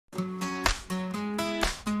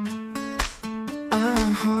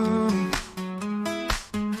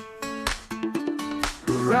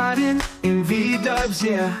Riding in V-dubs,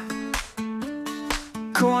 yeah.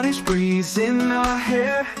 Cornish breeze in our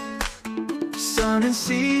hair. Sun and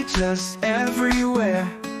sea just everywhere.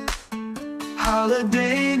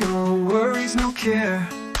 Holiday, no worries, no care.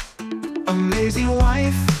 Amazing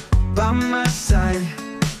wife by my side.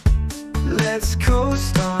 Let's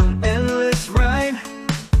coast on endless ride.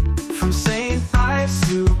 From St. Ives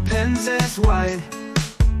to Penzance wide.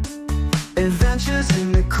 Adventures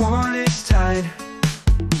in the Cornish tide.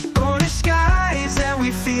 Cornish skies and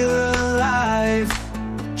we feel alive.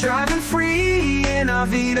 Driving free in our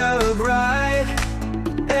V-dub ride.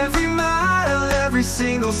 Every mile, every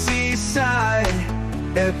single seaside.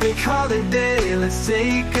 Epic holiday, let's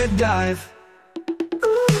take a dive.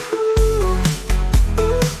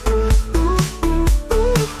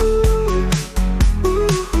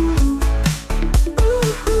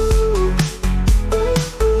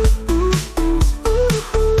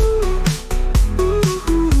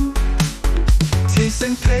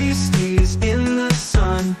 Tasting pasties in the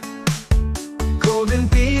sun. Golden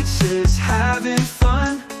beaches, having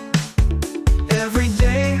fun. Every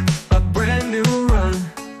day, a brand new run.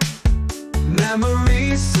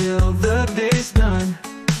 Memories till the day's done.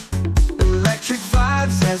 Electric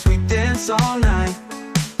vibes as we dance all night.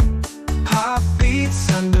 Heartbeats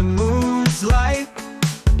under moon's light.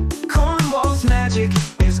 Cornwall's magic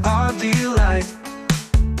is our delight.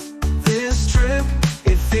 This trip,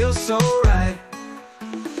 it feels so right.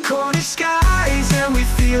 Cornish skies and we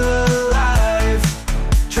feel alive.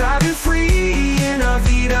 Driving free in our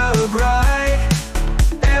V-dub ride.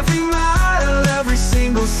 Every mile, every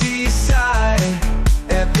single seaside.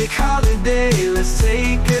 Epic holiday, let's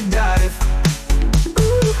take a dive.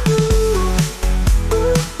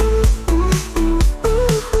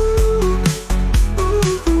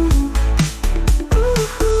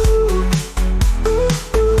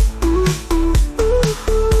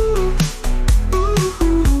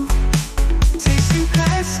 Tasting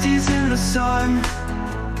pasties in the sun.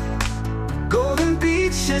 Golden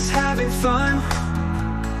beaches, having fun.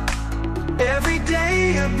 Every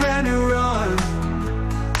day a brand new run.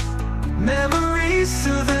 Memories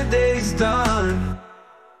till the day's done.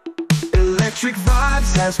 Electric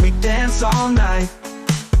vibes as we dance all night.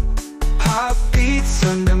 Heartbeats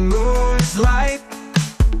under moon's light.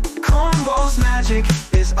 Cornwall's magic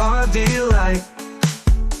is our delight.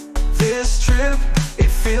 This trip,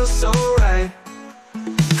 it feels so right.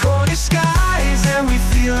 Cornish skies and we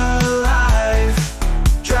feel alive.